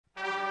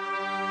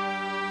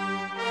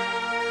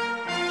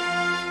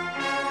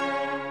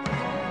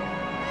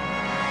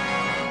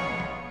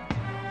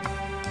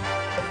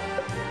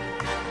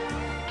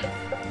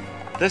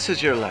This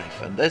is your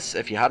life, and this,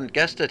 if you hadn't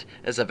guessed it,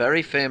 is a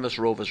very famous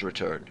Rover's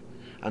return.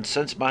 And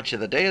since Match of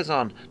the Day is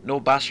on, no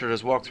bastard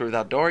has walked through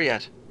that door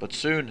yet, but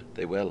soon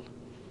they will.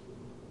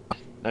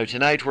 Now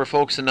tonight we're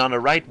focusing on a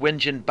right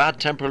whinging,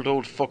 bad-tempered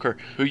old fucker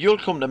who you'll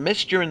come to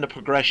miss during the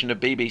progression of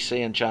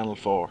BBC and Channel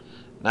 4.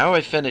 Now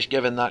I've finished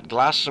giving that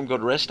glass some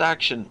good wrist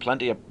action,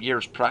 plenty of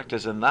years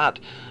practice in that,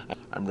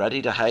 I'm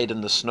ready to hide in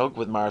the snug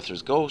with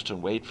Martha's ghost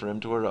and wait for him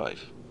to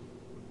arrive.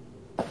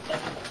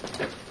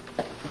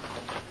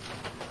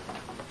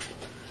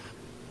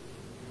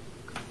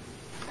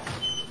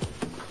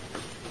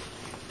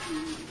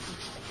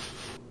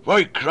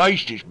 Why,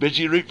 Christ, it's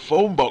busy Rick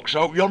phone box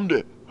out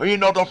yonder. Are you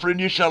not offering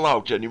your sell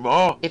out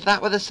anymore? If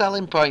that were the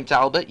selling point,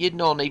 Albert, you'd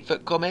no need for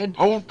come in.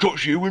 I won't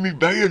touch you with me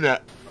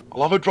bayonet.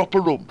 I'll have a drop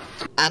of rum.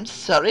 I'm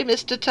sorry,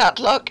 Mr.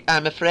 Tatlock.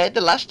 I'm afraid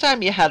the last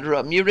time you had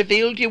rum, you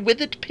revealed your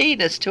withered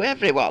penis to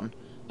everyone.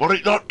 Was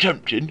it that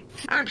tempting?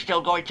 I'm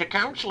still going to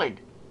counselling.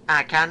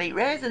 I can't eat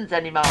raisins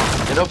anymore.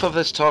 Enough of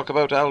this talk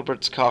about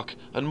Albert's cock,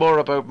 and more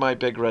about my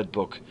big red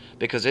book,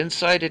 because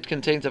inside it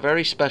contains a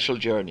very special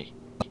journey.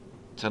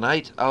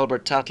 Tonight,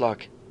 Albert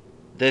Tatlock,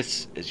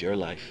 this is your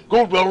life.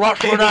 Good, well,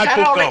 that's what I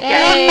took off.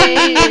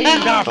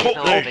 Now,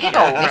 fuck this.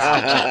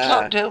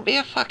 Tatlock, don't be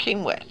a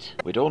fucking wet.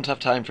 We don't have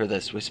time for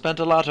this. We spent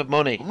a lot of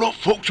money. I'm not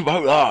fucked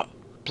about that.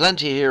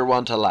 Plenty here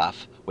want to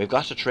laugh. We've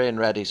got a train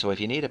ready, so if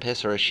you need a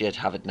piss or a shit,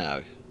 have it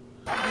now.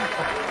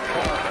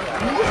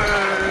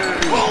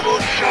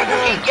 Almost shut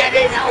it. Get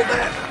in,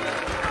 Albert.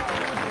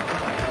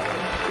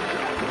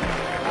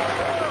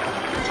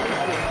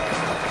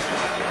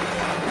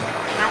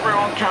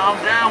 Everyone calm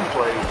down,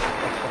 please.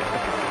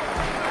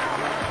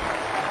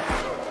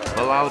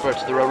 Well, Albert,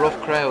 they're a rough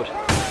crowd.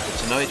 But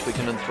tonight we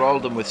can enthrall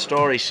them with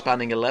stories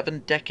spanning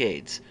 11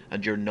 decades,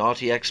 and your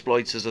naughty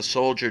exploits as a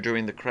soldier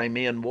during the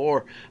Crimean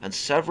War, and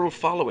several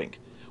following.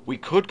 We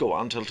could go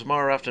on till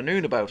tomorrow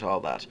afternoon about all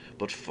that,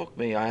 but fuck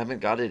me, I haven't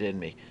got it in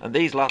me. And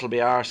these lot'll be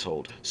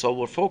arseholed, so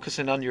we're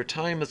focusing on your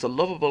time as a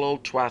lovable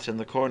old twat in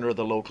the corner of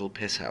the local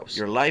piss house.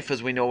 Your life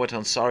as we know it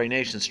on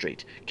Sorrynation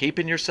Street,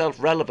 keeping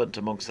yourself relevant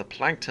amongst the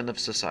plankton of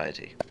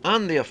society.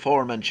 And the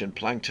aforementioned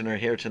plankton are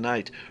here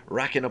tonight,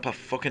 racking up a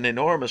fucking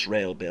enormous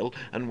rail bill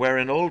and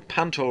wearing old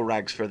panto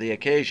rags for the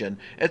occasion.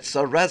 It's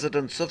the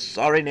residents of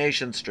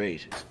Sorrynation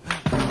Street.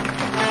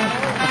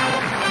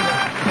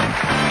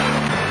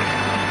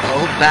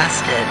 Old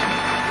bastard.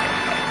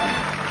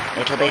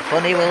 It'll be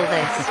funny, will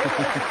this?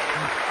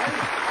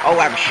 Oh,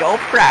 I'm so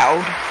proud.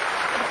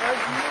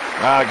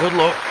 Good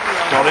luck.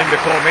 Got in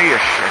before me, you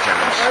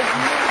shit-ass.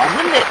 On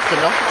the lips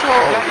and not at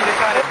all.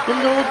 The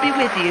Lord be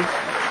with you.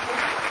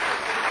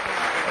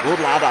 Good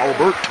lad,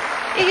 Albert.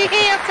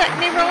 I'll take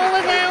me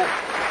rollers out.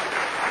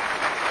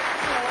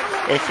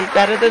 This is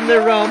better than the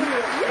rum.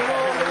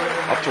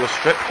 Off to a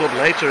strip club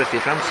later if you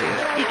fancy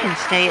it. You can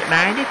stay at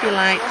mine if you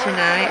like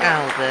tonight,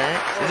 Albert.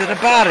 Is it a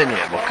bar in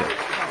here, Booker?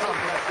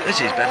 This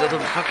is better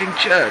than fucking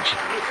church.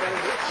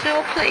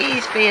 So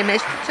pleased for you,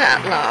 Mr.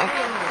 Tatlock.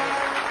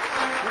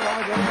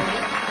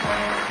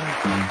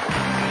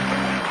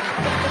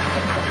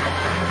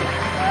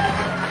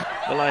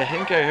 Well, I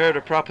think I heard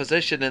a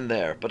proposition in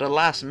there, but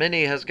alas,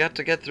 Minnie has got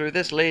to get through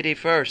this lady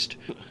first.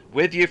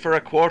 With you for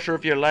a quarter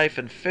of your life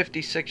and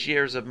 56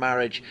 years of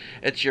marriage,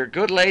 it's your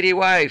good lady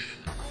wife.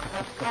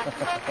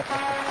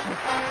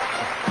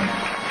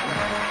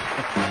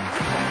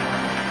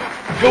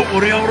 Don't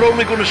worry, I'm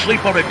only going to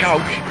sleep on a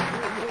couch.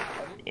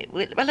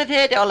 Well, I've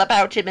heard all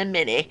about him and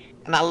Minnie,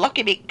 and I'll lock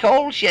him in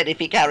coal shed if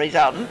he carries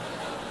on.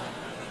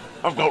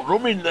 I've got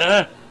rum in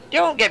there.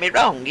 Don't get me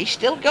wrong, he's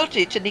still got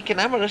it, and he can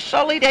have a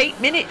solid 8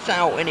 minutes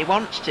out when he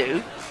wants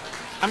to.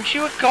 I'm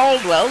sure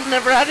Caldwell's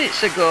never had it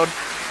so good,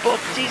 but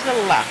he's a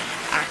laugh.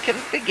 I can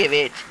forgive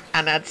it,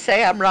 and I'd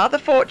say I'm rather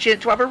fortunate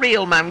to have a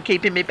real man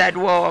keeping me bed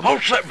warm. I'll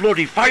set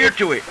bloody fire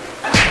to it.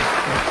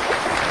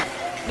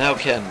 Now,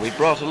 Ken, we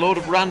brought a load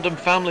of random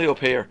family up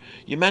here.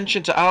 You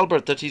mentioned to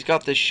Albert that he's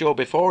got this show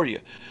before you.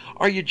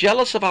 Are you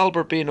jealous of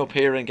Albert being up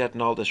here and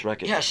getting all this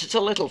recognition? Yes, it's a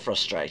little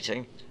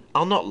frustrating.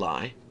 I'll not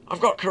lie. I've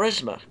got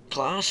charisma,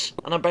 class,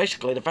 and I'm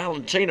basically the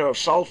Valentina of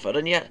Salford,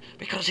 and yet,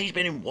 because he's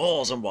been in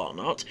wars and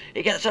whatnot,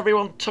 he gets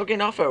everyone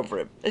tugging off over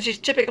him. This is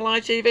typical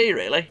ITV,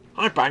 really.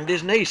 I banged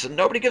his niece, and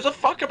nobody gives a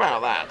fuck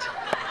about that.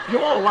 You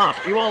all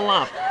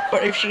laugh,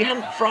 but if she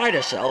hadn't fried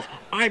herself,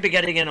 I'd be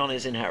getting in on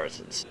his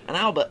inheritance. And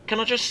Albert, can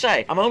I just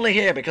say, I'm only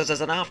here because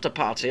there's an after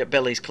party at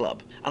Billy's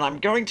club, and I'm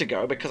going to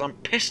go because I'm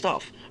pissed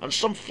off, and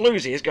some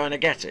floozy is going to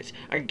get it,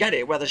 and get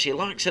it whether she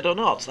likes it or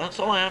not. That's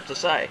all I have to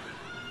say.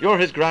 You're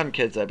his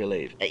grandkids, I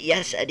believe.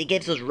 Yes, and he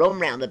gives us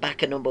rum round the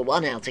back of number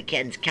 1 out of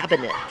Ken's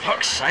cabinet.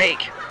 Fuck's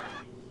sake.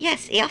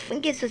 Yes, he often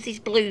gives us his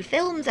blue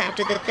films out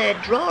of the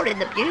 3rd drawer in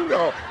the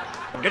bureau.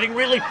 I'm getting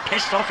really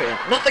pissed off here.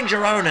 Nothing's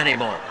your own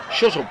anymore.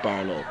 Shut up,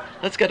 Barlow.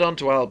 Let's get on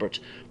to Albert.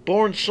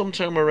 Born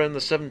sometime around the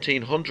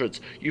 1700s,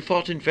 you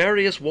fought in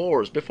various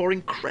wars before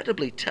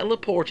incredibly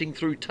teleporting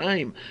through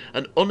time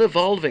and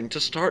unevolving to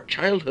start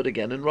childhood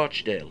again in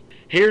Rochdale.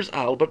 Here's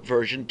Albert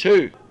version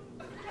 2.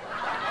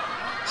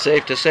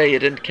 Safe to say you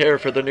didn't care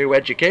for the new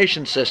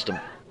education system.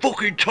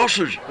 fucking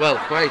tossers. Well,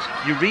 quite.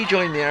 You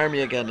rejoined the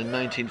army again in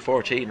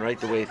 1914 right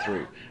the way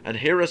through. And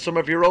here are some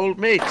of your old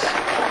mates.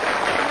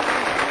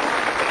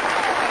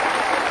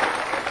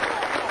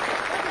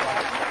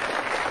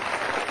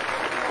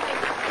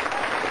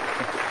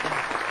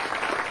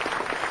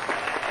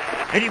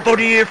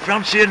 Anybody here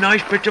fancy a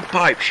nice bit of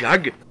pipe,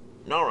 Shag?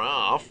 Nor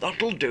half.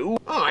 That'll do.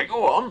 Aye,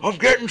 go on. I've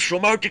getting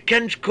some out of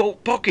Ken's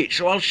coat pocket,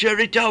 so I'll share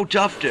it out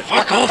after.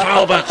 Fuck off,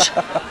 Albert.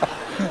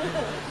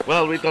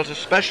 Well, we've got a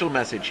special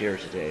message here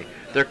today.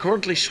 They're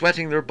currently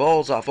sweating their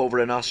balls off over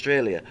in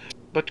Australia.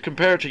 But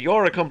compared to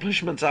your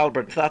accomplishments,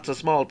 Albert, that's a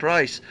small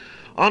price.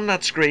 On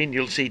that screen,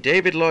 you'll see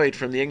David Lloyd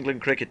from the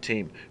England cricket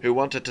team, who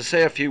wanted to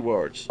say a few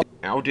words.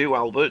 How do,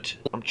 Albert?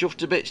 I'm chuffed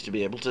to bits to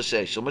be able to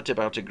say something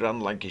about a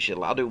grand Lancashire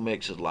lad who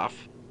makes us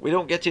laugh. We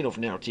don't get enough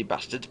naughty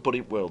bastards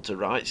putting world to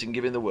rights and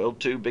giving the world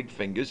two big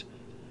fingers.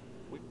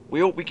 We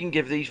hope we can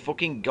give these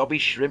fucking gobby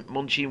shrimp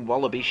munching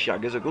wallaby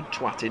shaggers a good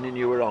twatting in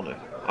your honour.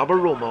 Have a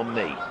rum on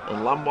me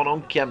and land one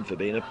on Ken for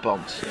being a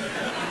ponce.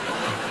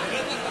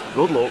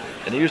 Good luck,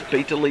 and here's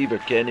Peter Lever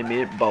caning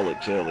me at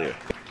bollocks earlier.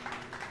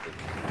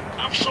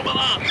 Have some of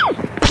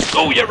that!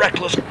 Oh, you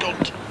reckless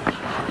cunt!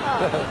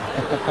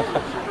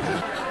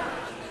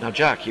 Now,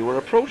 Jack, you were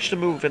approached to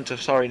move into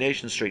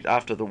Sorrynation Street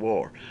after the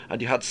war,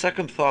 and you had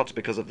second thoughts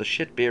because of the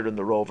shit beer in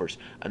the Rovers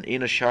and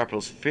Ina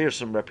Sharple's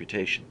fearsome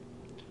reputation.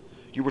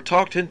 You were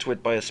talked into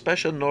it by a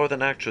special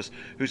northern actress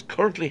who's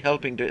currently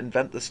helping to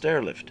invent the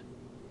stairlift.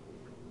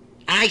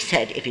 I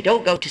said if you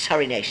don't go to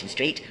Sorrynation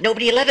Street,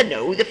 nobody'll ever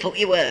know who the fuck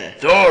you were.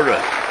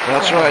 Dora.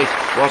 That's right,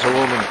 what a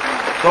woman.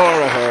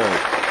 Thora Heard.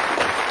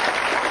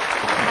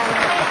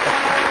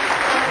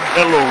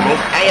 Hello,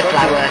 love. Hiya,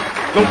 Flower.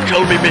 Don't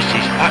tell me,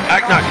 missus.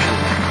 Act natural.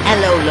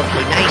 Hello,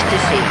 lovely. Nice to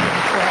see you.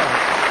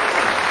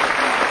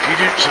 She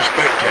didn't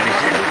suspect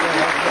anything.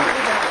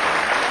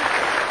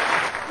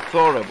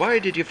 Thora, why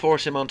did you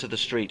force him onto the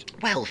street?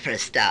 Well, for a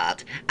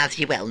start, as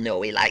you well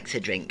know, he likes a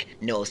drink.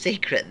 No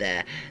secret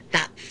there.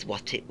 That's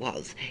what it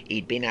was.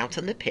 He'd been out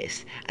on the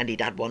piss, and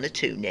he'd had 1 or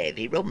 2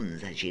 navy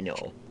rums, as you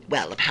know.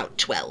 Well, about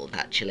 12,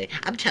 actually.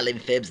 I'm telling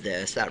fibs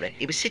there, sorry.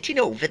 He was sitting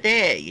over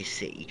there, you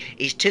see.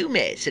 His 2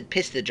 mates had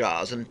pissed the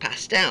drawers and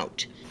passed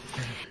out.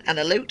 And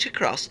I looked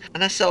across,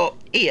 and I saw,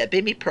 here,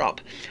 be me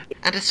prop,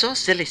 and I saw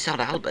silly sod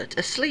Albert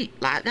asleep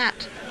like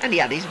that. And he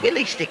had his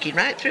willy sticking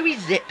right through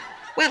his zip.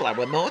 Well, I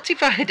were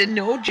mortified, and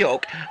no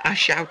joke, I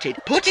shouted,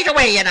 "Put it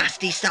away, you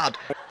nasty sod!"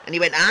 And he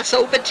went arse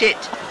over tit.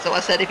 So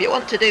I said, if you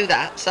want to do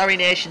that,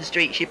 Sorrynation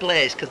Street's your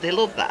place, 'cause they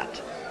love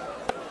that.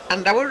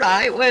 And I were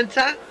right, weren't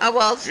I? I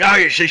was. Yeah,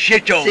 it's a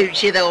shithole.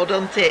 Suits you though,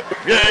 doesn't it?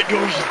 Yeah, it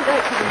does.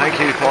 Thank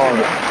you,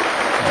 Thora.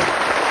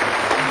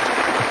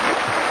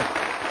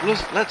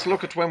 Let's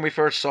look at when we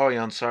first saw you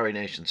on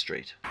Sorrynation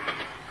Street.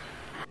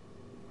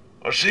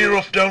 I see her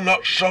off down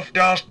that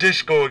soft-ass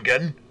disco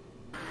again.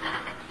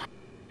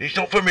 It's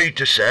not for me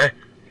to say,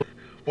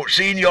 but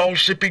seeing you all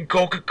sipping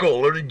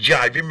Coca-Cola and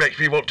jiving makes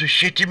me want to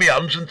shit in my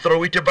hands and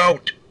throw it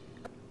about.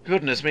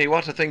 Goodness me,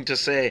 what a thing to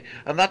say.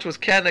 And that was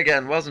Ken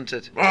again, wasn't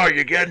it? Aye,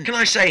 again. Can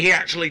I say he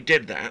actually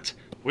did that?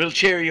 We'll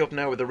cheer you up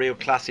now with a real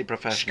classy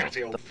professional.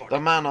 Scatty old fuck. The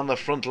man on the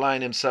front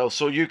line himself,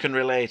 so you can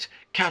relate.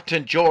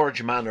 Captain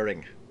George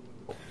Manwaring.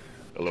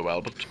 Hello,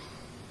 Albert.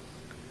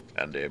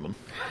 And Eamon.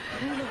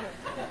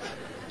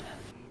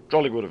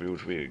 Jolly good of you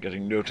to be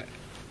getting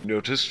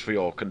noticed for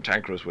your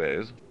cantankerous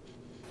ways.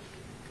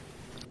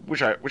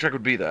 Wish I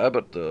could be there,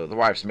 but the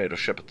wife's made a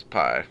shepherd's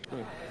pie.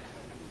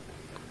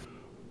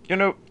 You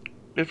know,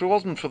 if it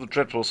wasn't for the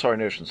dreadful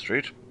Sorrynation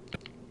Street,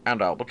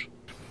 and Albert,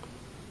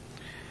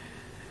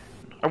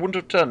 I wouldn't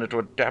have turned into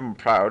a damn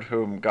proud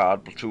Home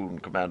Guard platoon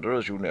commander,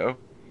 as you know.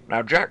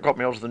 Now, Jack got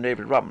me onto the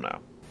Navy rum now.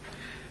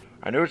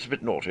 I know it's a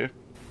bit naughty,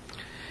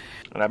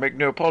 and I make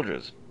no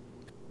apologies.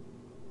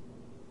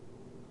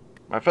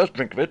 My first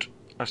drink of it,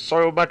 I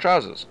soiled my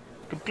trousers,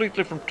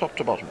 completely from top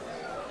to bottom.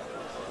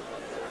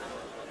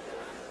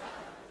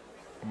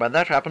 And when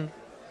that happened,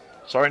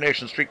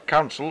 Sorrynation Street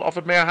Council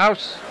offered me a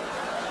house.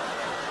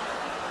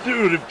 They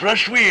were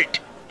impressed with it.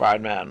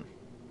 Fine man.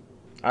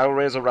 I'll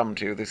raise a rum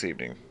to you this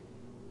evening.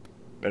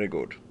 Very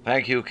good.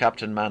 Thank you,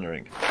 Captain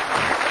Manwaring.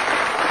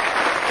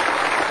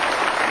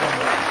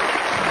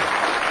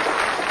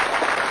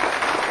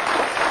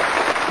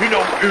 You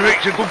know, he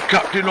makes a good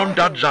captain on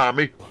Dad's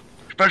army,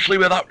 especially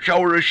with that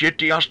shower of shit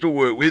he has to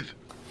work with.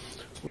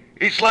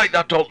 It's like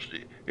that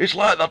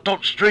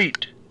on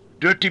street.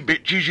 Dirty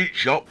bitches eat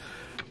shop,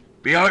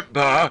 behind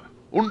bar,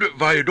 under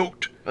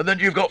viaduct, and then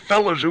you've got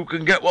fellas who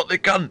can get what they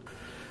can.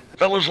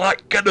 Fellas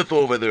like Kenneth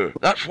over there.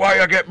 That's why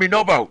I get me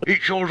knob out.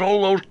 It shows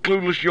all those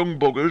clueless young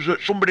buggers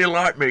that somebody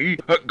like me,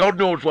 at God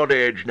knows what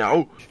age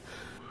now,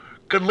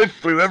 can live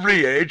through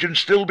every age and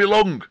still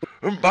belong.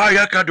 And by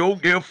heck, I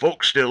don't give a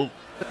fuck still.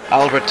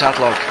 Albert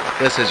Tatlock,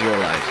 this is your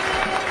life.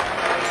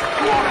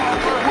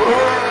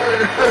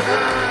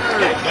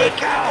 Get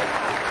cow!